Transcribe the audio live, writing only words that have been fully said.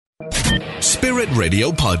Spirit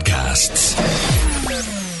Radio Podcasts.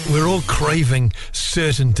 We're all craving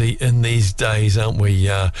certainty in these days, aren't we?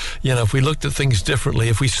 If we looked at things differently,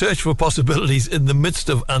 if we search for possibilities in the midst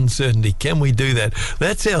of uncertainty, can we do that?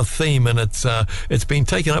 That's our theme, and it's been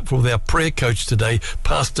taken up with our prayer coach today,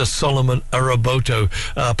 Pastor Solomon Aroboto.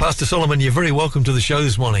 Pastor Solomon, you're very welcome to the show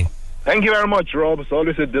this morning. Thank you very much, Rob. It's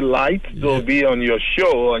always a delight to be on your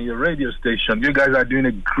show, on your radio station. You guys are doing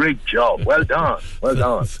a great job. Well done. Well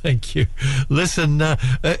done. Thank you. Listen,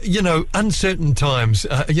 uncertain times.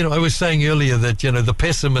 I was saying earlier that, the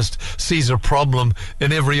pessimist sees a problem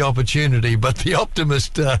in every opportunity, but the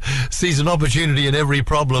optimist sees an opportunity in every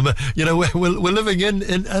problem. We're living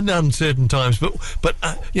in uncertain times, but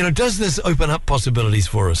does this open up possibilities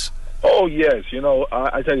for us? Oh, yes.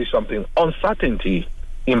 I tell you something. Uncertainty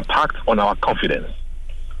impact on our confidence,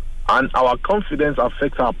 and our confidence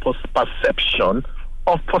affects our perception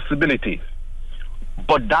of possibilities.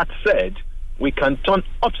 But that said, we can turn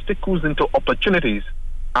obstacles into opportunities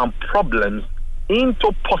and problems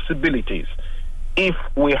into possibilities if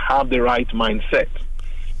we have the right mindset.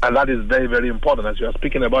 And that is very, very important. As you are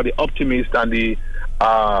speaking about the optimist and the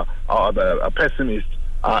pessimist,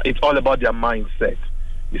 it's all about their mindset.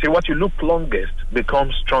 You see, what you look longest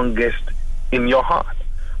becomes strongest in your heart.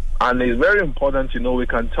 And it's very important, we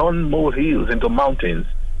can turn molehills into mountains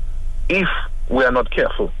if we are not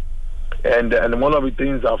careful. And one of the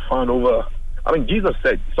things I've found Jesus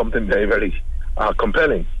said something very, very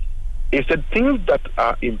compelling. He said, things that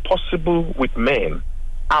are impossible with men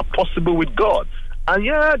are possible with God. And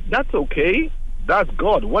yeah, that's okay. That's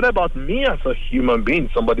God. What about me as a human being?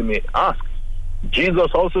 Somebody may ask.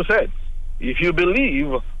 Jesus also said, if you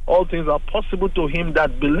believe, all things are possible to him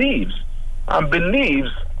that believes. And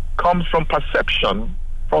believes comes from perception,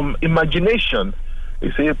 from imagination.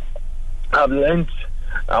 You see, I've learned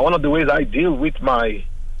one of the ways I deal with my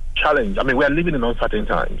challenge. We are living in uncertain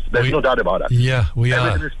times. There's no doubt about that. Yeah, we are.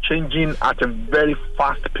 Everything is changing at a very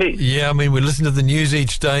fast pace. Yeah, we listen to the news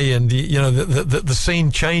each day, and the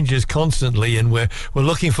scene changes constantly, and we're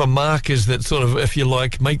looking for markers that sort of, if you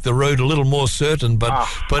like, make the road a little more certain. But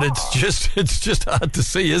it's just hard to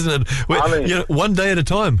see, isn't it? One day at a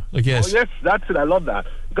time, I guess. Oh, yes, that's it. I love that,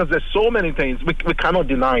 because there's so many things we cannot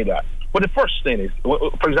deny that. But the first thing is,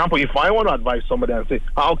 for example, if I want to advise somebody and say,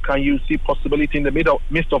 how can you see possibility in the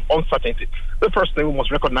midst of uncertainty? The first thing we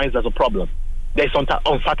must recognize there's a problem. There's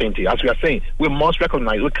uncertainty, as we are saying. We must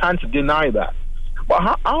recognize. We can't deny that.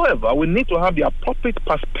 But however, we need to have the appropriate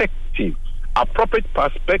perspective. Appropriate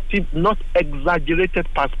perspective, not exaggerated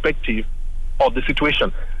perspective of the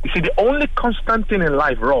situation. You see, the only constant thing in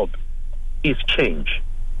life, Rob, is change.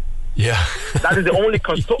 Yeah. That is the only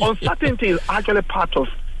constant. So uncertainty is actually part of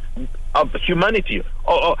humanity.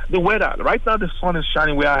 Or the weather. Right now the sun is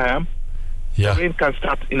shining where I am. Yeah. The rain can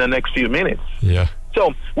start in the next few minutes. Yeah.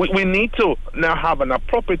 So we need to now have an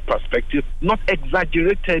appropriate perspective, not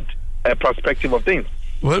exaggerated perspective of things.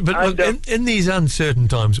 Well, but in these uncertain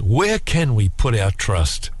times, where can we put our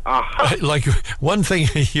trust? Like, one thing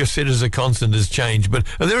you said is a constant is change, but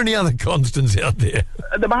are there any other constants out there?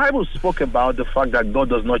 The Bible spoke about the fact that God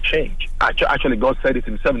does not change. Actually, God said it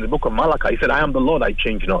himself in the book of Malachi. He said, I am the Lord, I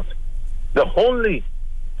change not. The Holy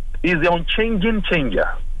is the unchanging changer.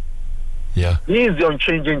 Yeah. He is the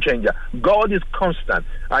unchanging changer. God is constant.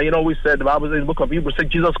 We said, the Bible says in the book of Hebrews,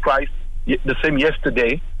 said Jesus Christ, the same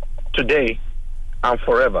yesterday, today, and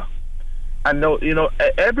forever. And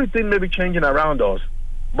everything may be changing around us,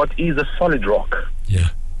 but he is a solid rock. Yeah.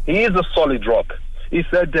 He is a solid rock. He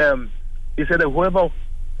said that whoever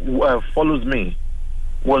follows me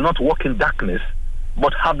will not walk in darkness,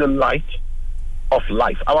 but have the light of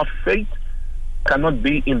life. Our faith cannot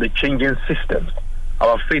be in the changing systems.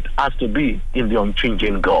 Our faith has to be in the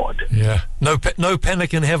unchanging God. Yeah. No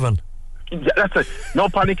panic in heaven. That's it. No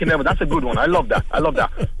panic in heaven. That's a good one. I love that.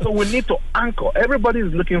 So we need to anchor. Everybody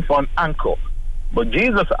is looking for an anchor. But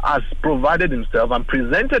Jesus has provided himself and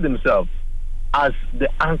presented himself as the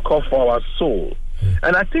anchor for our soul.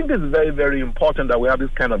 And I think it's very, very important that we have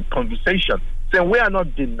this kind of conversation. Saying we are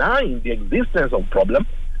not denying the existence of problem,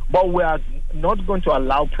 but we are not going to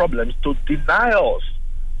allow problems to deny us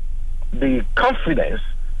the confidence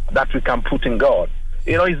that we can put in God.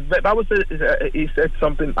 The Bible says, he said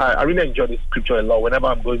something, I really enjoy this scripture a lot whenever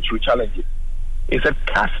I'm going through challenges. He said,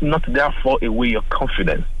 cast not therefore away your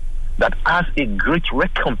confidence, that has a great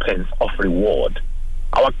recompense of reward.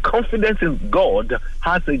 Our confidence in God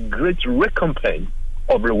has a great recompense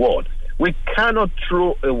of reward. We cannot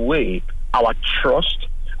throw away our trust,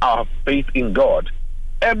 our faith in God.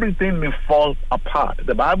 Everything may fall apart.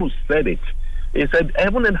 The Bible said it. It said,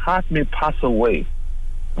 heaven and earth may pass away,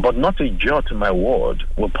 but not a jot in my word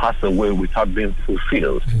will pass away without being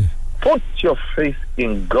fulfilled. Put your faith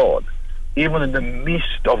in God, even in the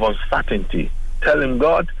midst of uncertainty. Tell him,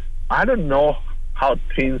 God, I don't know how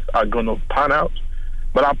things are going to pan out,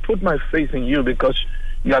 but I put my faith in you because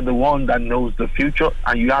you are the one that knows the future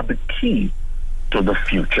and you have the key to the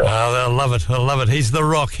future. Oh, I love it. I love it. He's the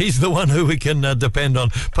rock. He's the one who we can depend on.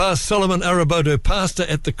 Pastor Solomon Aroboto, pastor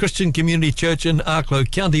at the Christian Community Church in Arklow,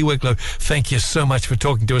 County Wicklow. Thank you so much for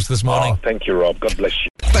talking to us this morning. Thank you, Rob. God bless you.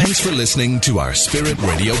 Thanks for listening to our Spirit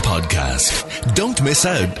Radio podcast. Don't miss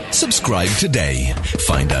out. Subscribe today.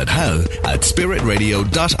 Find out how at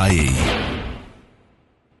spiritradio.ie.